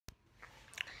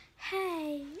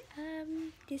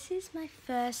This is my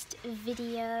first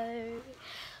video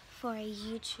for a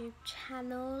YouTube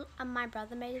channel. My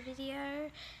brother made a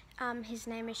video. His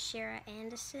name is Shira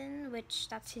Anderson, which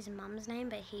that's his mum's name,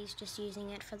 but he's just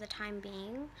using it for the time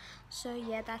being. So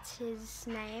yeah, that's his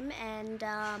name, and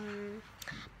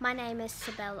my name is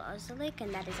Sibel Ozalik,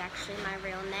 and that is actually my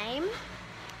real name.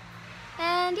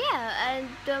 And yeah,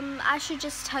 and I should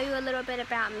just tell you a little bit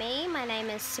about me. My name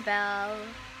is Sibel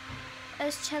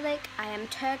Ozalik. I am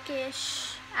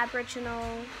Turkish, Aboriginal,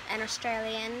 and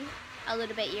Australian, a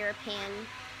little bit European,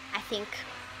 I think.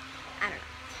 I don't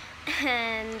know.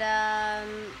 And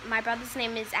my brother's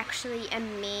name is actually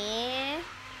Amir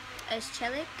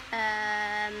Ozalik.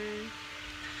 I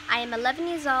am 11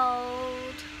 years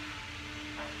old.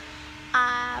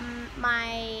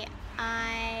 I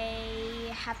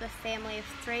have a family of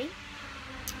 3.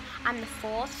 I'm the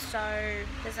 4th, so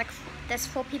there's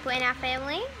 4 people in our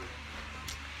family.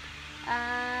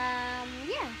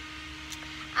 Yeah,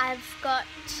 I've got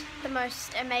the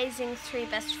most amazing 3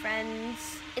 best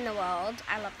friends in the world.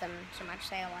 I love them so much.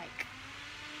 They are like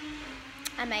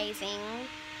amazing.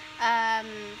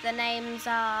 The names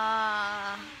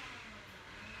are,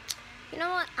 you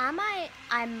know what, I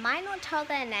might not tell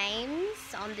their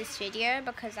names on this video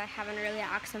because I haven't really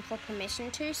asked them for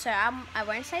permission to, so I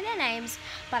won't say their names,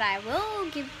 but I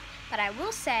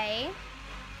will say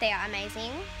they are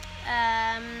amazing.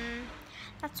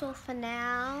 That's all for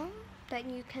now that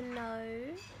you can know.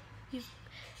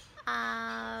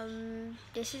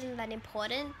 This isn't that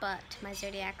important, but my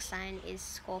zodiac sign is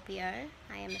Scorpio.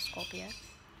 I am a Scorpio.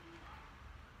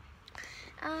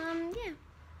 Yeah.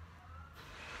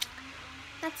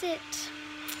 That's it.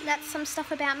 That's some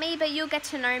stuff about me, but you'll get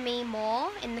to know me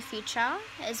more in the future.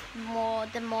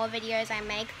 The more videos I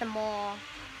make, the more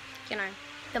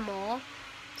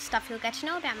stuff you'll get to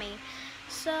know about me.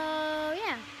 So